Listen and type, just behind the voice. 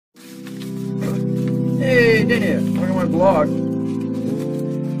you doing here? Welcome to my blog.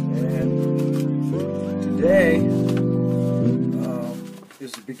 And today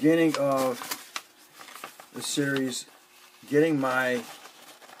is the beginning of the series, getting my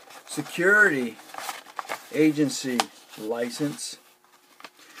security agency license.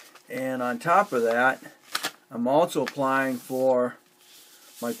 And on top of that, I'm also applying for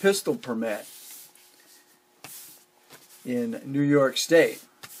my pistol permit in New York State.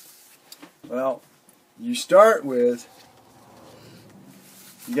 Well, you start with,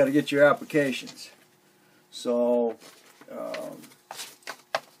 you got to get your applications. So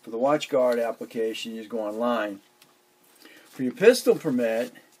for the watch guard application, you just go online. For your pistol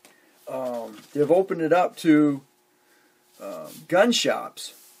permit, they've opened it up to gun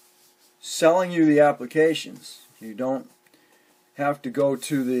shops selling you the applications. You don't have to go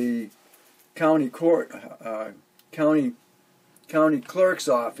to the county court, county clerk's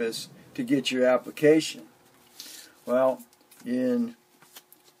office to get your application. Well, in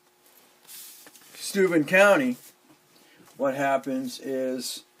Steuben County, what happens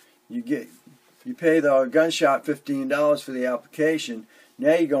is you pay the gun shop $15 for the application.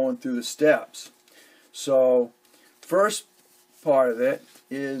 Now you're going through the steps. So first part of it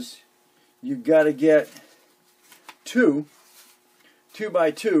is you've got to get two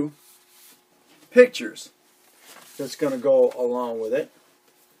by two pictures that's going to go along with it.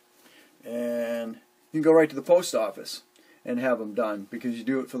 And you can go right to the post office and have them done, because you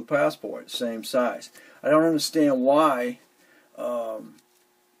do it for the passport, same size. I don't understand why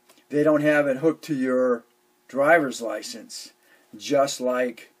they don't have it hooked to your driver's license, just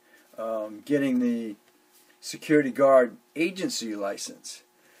like getting the security guard agency license.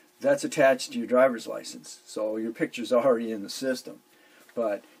 That's attached to your driver's license, so your picture's already in the system.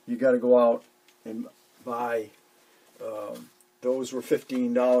 But you got to go out and buy. Those were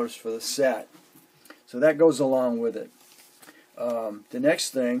 $15 for the set. So that goes along with it. The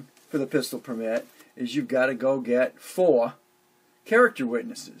next thing for the pistol permit is you've got to go get 4 character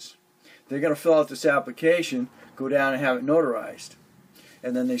witnesses. They're going to fill out this application, go down and have it notarized.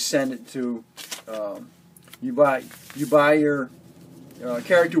 And then they send it to, you buy your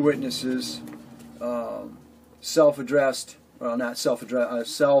character witnesses self-addressed, well, not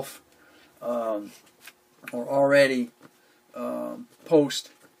self-addressed, or already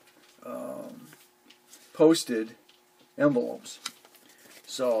posted envelopes.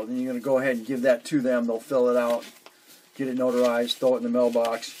 So then you're going to go ahead and give that to them. They'll fill it out, get it notarized, throw it in the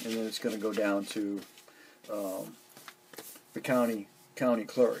mailbox, and then it's going to go down to the county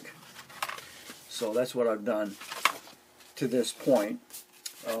clerk. So that's what I've done to this point.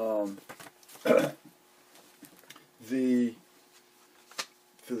 For the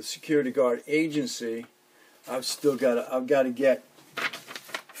security guard agency, I've got to get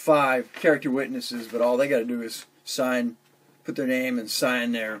 5 character witnesses, but all they got to do is sign, put their name and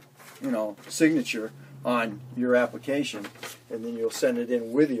sign their, signature on your application, and then you'll send it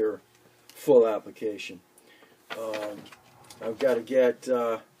in with your full application. I've got to get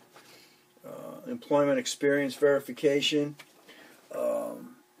employment experience verification.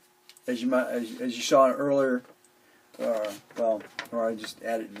 As you saw earlier, or I just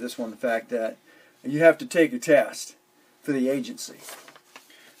added to this one the fact that you have to take a test for the agency,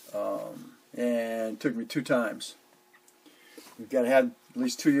 and it took me 2 times. You've got to have at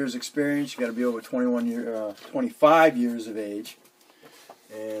least 2 years experience. You've got to be over 25 years of age,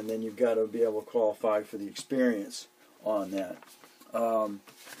 and then you've got to be able to qualify for the experience on that.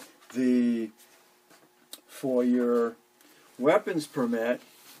 For your weapons permit,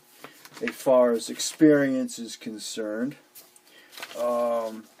 as far as experience is concerned,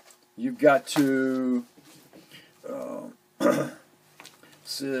 you've got to,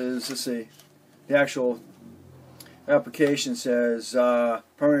 let's see, the actual application says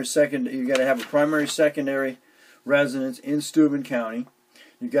you've got to have a primary secondary residence in Steuben County.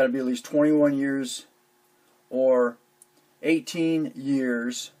 You've got to be at least 21 years or 18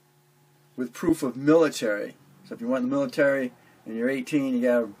 years with proof of military. So if you went in the military and you're 18, you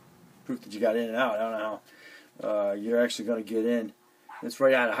got proof that you got in and out. I don't know how you're actually going to get in. It's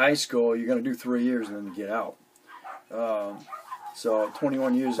right out of high school. You're going to do 3 years and then you get out. So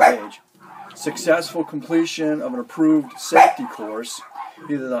 21 years of age. Successful completion of an approved safety course,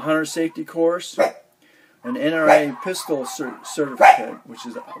 either the hunter safety course, an NRA pistol certificate, which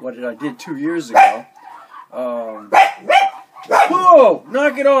is what I did 2 years ago. Whoa!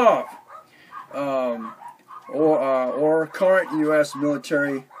 Knock it off! Or current U.S.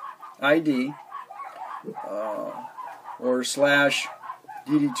 military ID, or /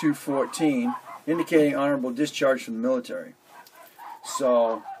 DD-214, indicating honorable discharge from the military.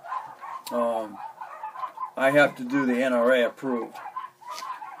 So I have to do the NRA approved.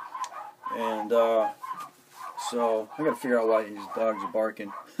 And so I gotta figure out why these dogs are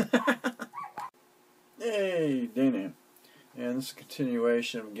barking. Hey, Dana. And this is a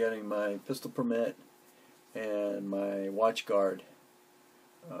continuation of getting my pistol permit and my watch guard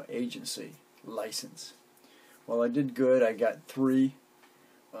agency license. Well, I did good. I got 3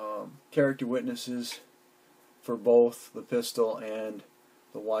 character witnesses for both the pistol and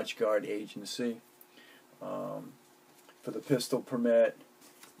the watch guard agency. For the pistol permit,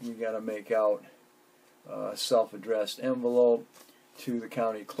 you got to make out a self-addressed envelope to the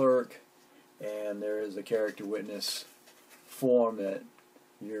county clerk, and there is a character witness form that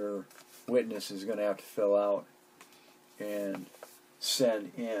your witness is going to have to fill out and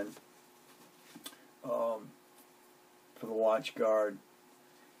send in. For the watch guard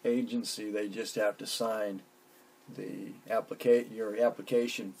agency, they just have to sign the your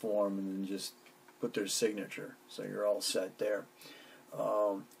application form and then just put their signature, so you're all set there.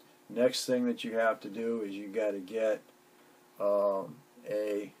 Next thing that you have to do is you got to get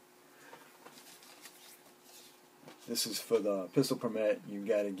this is for the pistol permit, you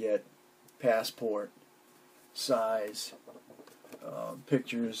got to get passport size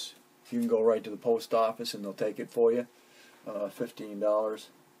pictures. You can go right to the post office and they'll take it for you, $15.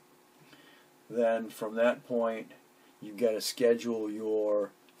 Then from that point, you got to schedule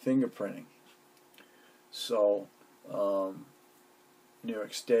your fingerprinting. So, New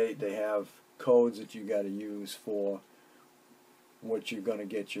York State, they have codes that you got to use for what you're going to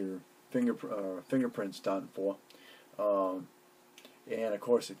get your fingerprints done for. And of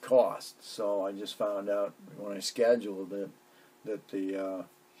course it costs. So I just found out when I scheduled it that the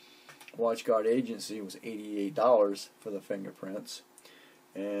watch guard agency was $88 for the fingerprints,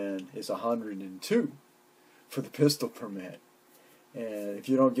 and it's $102 for the pistol permit. And if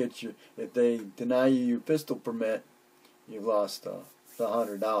you don't get if they deny you your pistol permit, you've lost the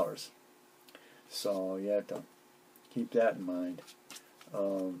 $100. So you have to keep that in mind.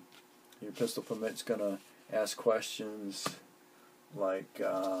 Your pistol permit's gonna ask questions like,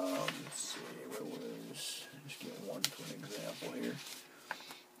 let's see, where was, just get one for an example here.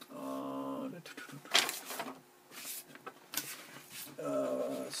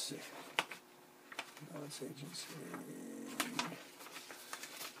 Let's see. No, it's agency.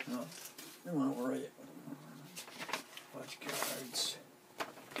 No, where are you? Watch guards.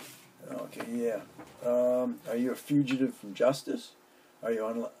 Okay, yeah. Are you a fugitive from justice? Are you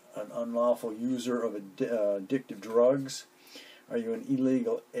an unlawful user of addictive drugs? Are you an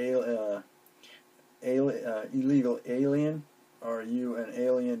illegal alien? Are you an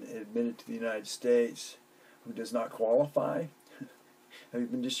alien admitted to the United States who does not qualify? Have you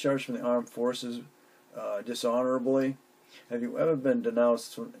been discharged from the armed forces dishonorably? Have you ever been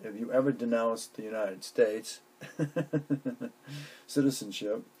denounced? Have you ever denounced the United States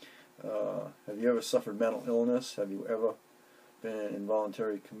citizenship? Have you ever suffered mental illness? Have you ever been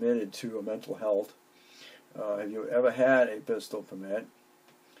involuntarily committed to a mental health? Have you ever had a pistol permit?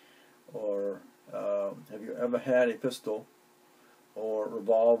 Or have you ever had a pistol or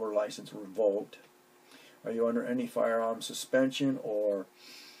revolver license revoked? Are you under any firearm suspension or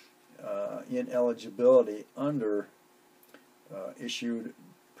ineligibility under issued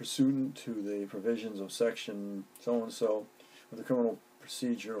pursuant to the provisions of section so-and-so of the Criminal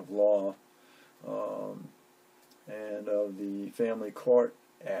Procedure of Law and of the Family Court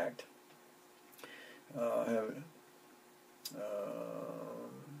Act? Have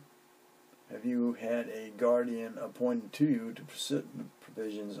you had a guardian appointed to you to pursue the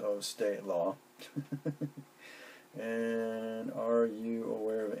provisions of state law? And are you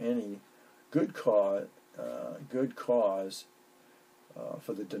aware of any good cause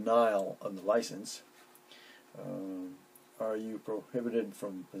for the denial of the license? Are you prohibited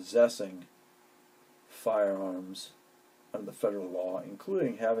from possessing firearms under the federal law,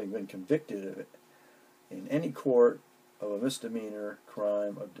 including having been convicted of it in any court of a misdemeanor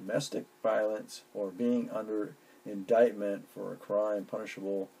crime of domestic violence or being under indictment for a crime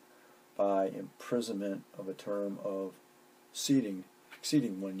punishable by imprisonment of a term of exceeding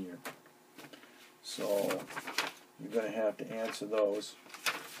 1 year? So you're going to have to answer those.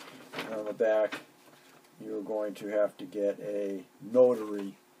 And on the back, you're going to have to get a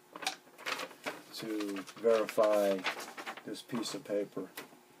notary to verify this piece of paper.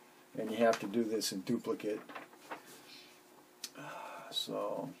 And you have to do this in duplicate.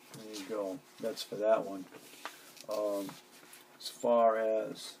 So there you go. That's for that one. As far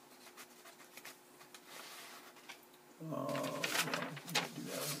as do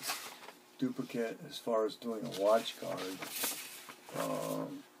that duplicate, as far as doing a watch guard,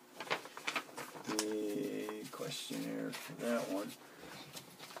 the questionnaire for that one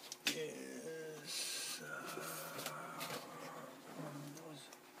is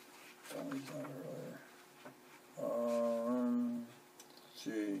let's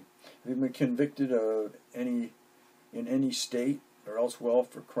see. Have you been convicted of in any state or elsewhere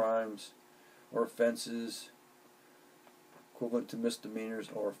for crimes or offenses equivalent to misdemeanors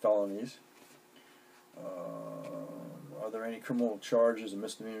or felonies? Are there any criminal charges,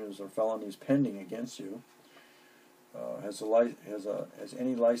 misdemeanors, or felonies pending against you? Has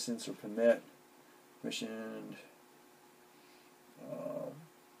any license or permit, commissioned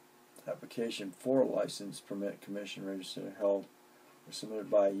application for a license, permit, commission, registered, held, or submitted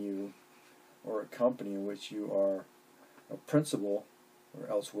by you or a company in which you are a principal or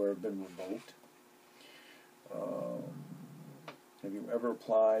elsewhere been revoked? Have you ever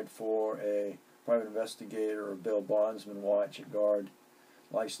applied for a private investigator or bail bondsman, watch, or guard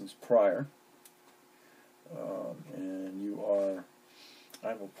license prior? And you are,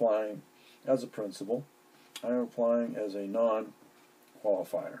 I'm applying as a principal. I'm applying as a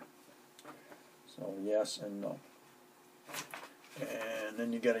non-qualifier. So yes and no. And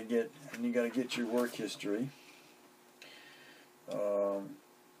then you got to get your work history, your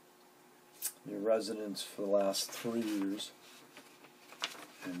residence for the last 3 years,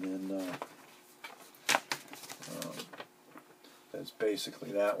 and then that's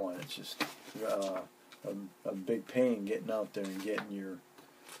basically that one. It's just a big pain getting out there and getting your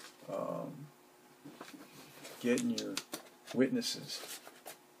witnesses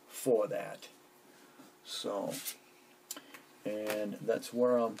for that. So, and that's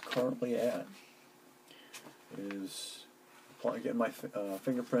where I'm currently at, is getting my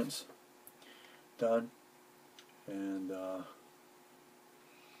fingerprints done, and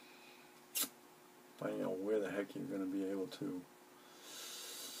finding out where the heck you're going to be able to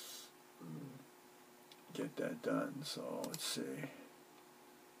get that done. So let's see.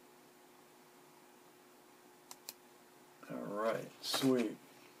 Alright, sweet.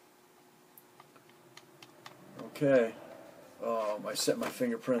 Okay, I set my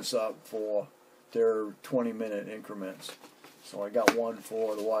fingerprints up for their 20-minute increments. So I got one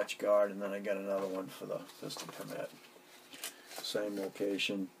for the watch guard, and then I got another one for the pistol permit. Same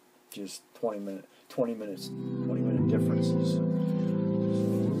location, just 20 minute differences.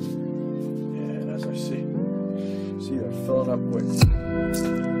 And as I see they're filling up quick.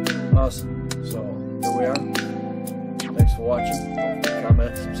 Awesome. So here we are. Thanks for watching. Don't forget to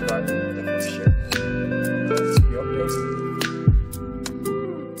comment, subscribe, and share. Keep you updated.